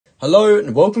Hello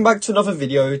and welcome back to another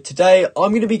video. Today I'm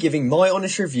going to be giving my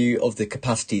honest review of the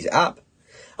Capacities app.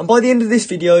 And by the end of this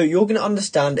video you're going to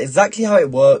understand exactly how it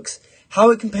works,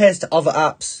 how it compares to other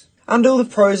apps, and all the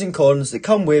pros and cons that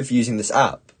come with using this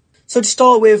app. So to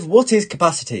start with, what is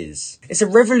Capacities? It's a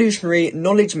revolutionary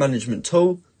knowledge management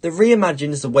tool that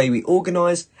reimagines the way we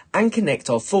organise and connect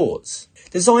our thoughts.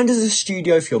 Designed as a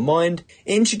studio for your mind,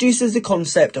 it introduces the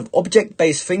concept of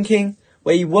object-based thinking,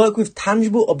 where you work with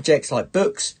tangible objects like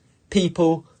books,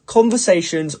 people,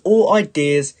 conversations, or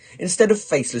ideas instead of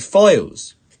faceless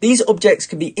files. These objects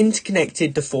can be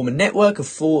interconnected to form a network of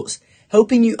thoughts,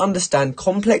 helping you understand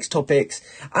complex topics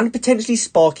and potentially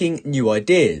sparking new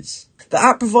ideas. The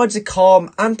app provides a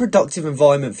calm and productive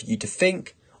environment for you to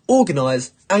think,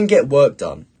 organise, and get work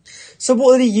done. So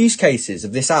what are the use cases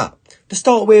of this app? To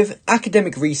start with,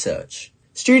 academic research.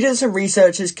 Students and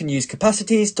researchers can use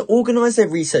Capacities to organise their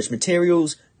research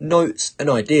materials, notes, and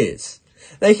ideas.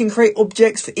 They can create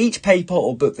objects for each paper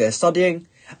or book they're studying,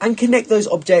 and connect those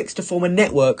objects to form a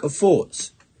network of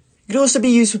thoughts. It can also be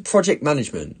used for project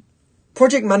management.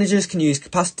 Project managers can use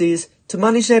Capacities to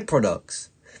manage their products.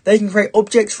 They can create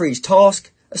objects for each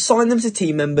task, assign them to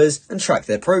team members, and track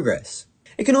their progress.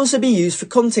 It can also be used for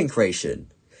content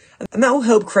creation, and that will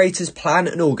help creators plan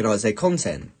and organise their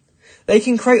content. They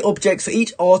can create objects for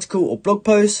each article or blog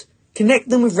post, connect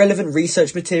them with relevant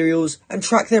research materials, and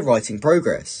track their writing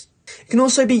progress. It can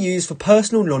also be used for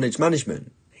personal knowledge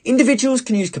management. Individuals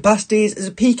can use Capacities as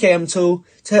a PKM tool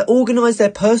to organise their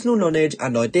personal knowledge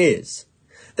and ideas.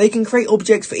 They can create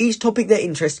objects for each topic they're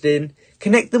interested in,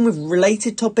 connect them with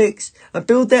related topics, and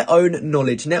build their own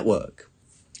knowledge network.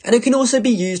 And it can also be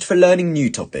used for learning new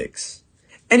topics.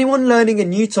 Anyone learning a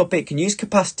new topic can use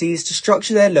Capacities to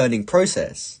structure their learning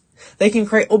process. They can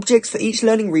create objects for each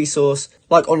learning resource,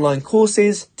 like online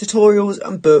courses, tutorials,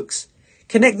 and books,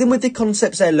 connect them with the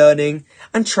concepts they're learning,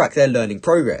 and track their learning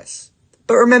progress.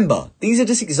 But remember, these are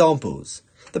just examples.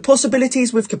 The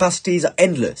possibilities with Capacities are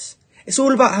endless. It's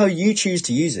all about how you choose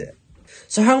to use it.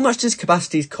 So how much does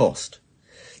Capacities cost?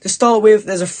 To start with,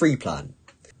 there's a free plan.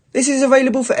 This is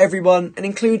available for everyone and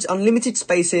includes unlimited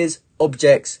spaces,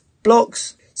 objects,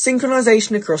 blocks,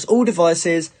 synchronization across all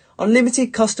devices,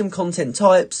 unlimited custom content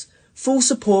types, full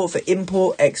support for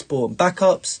import, export and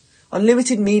backups,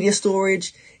 unlimited media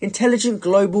storage, intelligent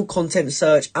global content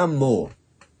search and more.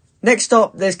 Next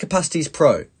up, there's Capacities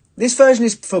Pro. This version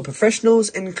is for professionals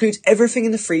and includes everything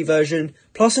in the free version,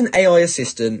 plus an AI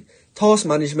assistant, task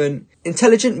management,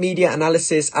 intelligent media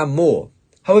analysis and more.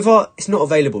 However, it's not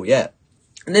available yet.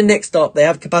 And then next up, they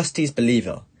have Capacities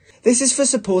Believer. This is for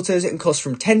supporters and costs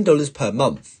from $10 per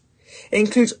month. It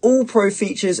includes all pro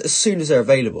features as soon as they're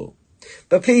available.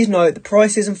 But please note, the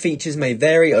prices and features may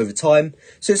vary over time,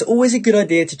 so it's always a good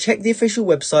idea to check the official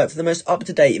website for the most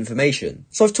up-to-date information.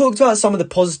 So I've talked about some of the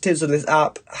positives of this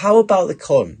app. How about the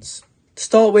cons? To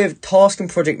start with, task and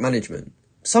project management.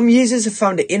 Some users have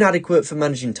found it inadequate for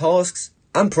managing tasks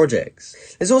and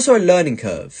projects. There's also a learning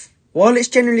curve. While it's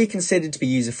generally considered to be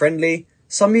user-friendly,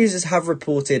 some users have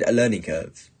reported a learning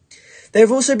curve. There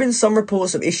have also been some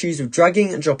reports of issues with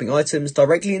dragging and dropping items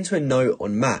directly into a note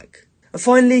on Mac. And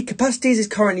finally, Capacities is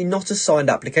currently not a signed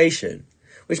application,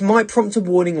 which might prompt a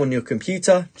warning on your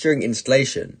computer during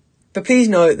installation. But please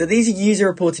note that these are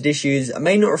user-reported issues and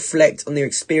may not reflect on the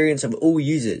experience of all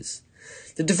users.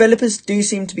 The developers do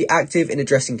seem to be active in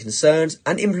addressing concerns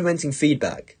and implementing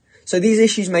feedback, so these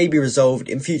issues may be resolved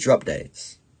in future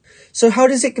updates. So how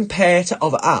does it compare to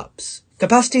other apps?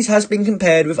 Capacities has been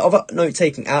compared with other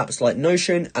note-taking apps like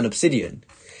Notion and Obsidian.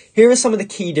 Here are some of the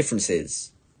key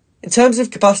differences. In terms of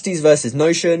Capacities versus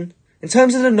Notion, in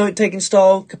terms of the note-taking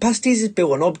style, Capacities is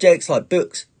built on objects like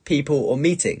books, people, or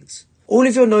meetings. All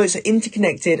of your notes are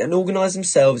interconnected and organise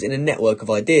themselves in a network of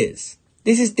ideas.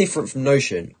 This is different from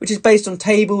Notion, which is based on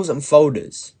tables and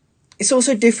folders. It's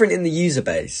also different in the user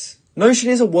base.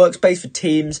 Notion is a workspace for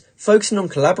teams, focusing on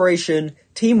collaboration,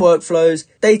 team workflows,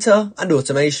 data, and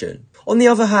automation. On the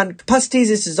other hand, Capacities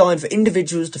is designed for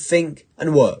individuals to think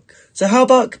and work. So how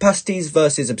about Capacities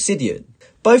versus Obsidian?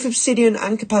 Both Obsidian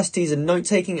and Capacities are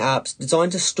note-taking apps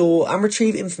designed to store and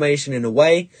retrieve information in a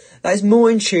way that is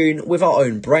more in tune with our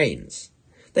own brains.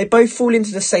 They both fall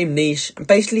into the same niche and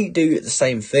basically do the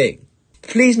same thing.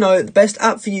 Please note, the best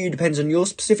app for you depends on your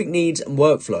specific needs and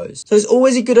workflows, so it's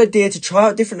always a good idea to try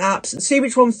out different apps and see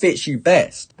which one fits you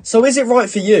best. So is it right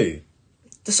for you?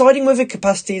 Deciding whether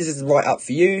Capacities is the right app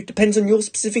for you depends on your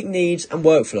specific needs and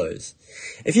workflows.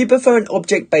 If you prefer an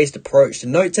object-based approach to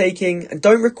note-taking and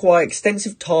don't require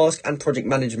extensive task and project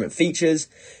management features,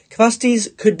 Capacities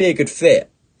could be a good fit.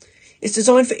 It's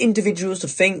designed for individuals to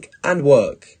think and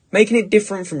work, making it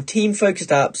different from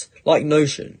team-focused apps like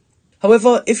Notion.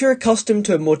 However, if you're accustomed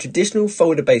to a more traditional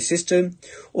folder-based system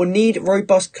or need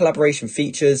robust collaboration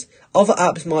features, other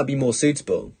apps might be more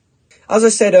suitable. As I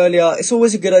said earlier, it's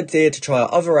always a good idea to try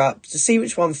out other apps to see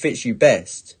which one fits you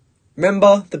best.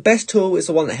 Remember, the best tool is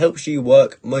the one that helps you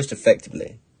work most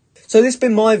effectively. So this has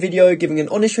been my video giving an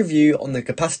honest review on the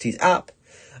Capacities app,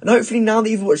 and hopefully now that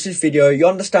you've watched this video you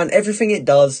understand everything it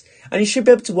does and you should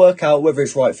be able to work out whether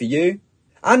it's right for you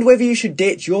and whether you should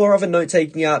ditch your other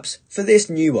note-taking apps for this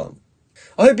new one.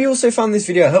 I hope you also found this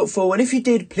video helpful, and if you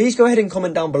did, please go ahead and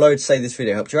comment down below to say this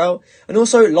video helped you out, and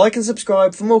also like and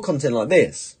subscribe for more content like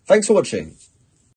this. Thanks for watching.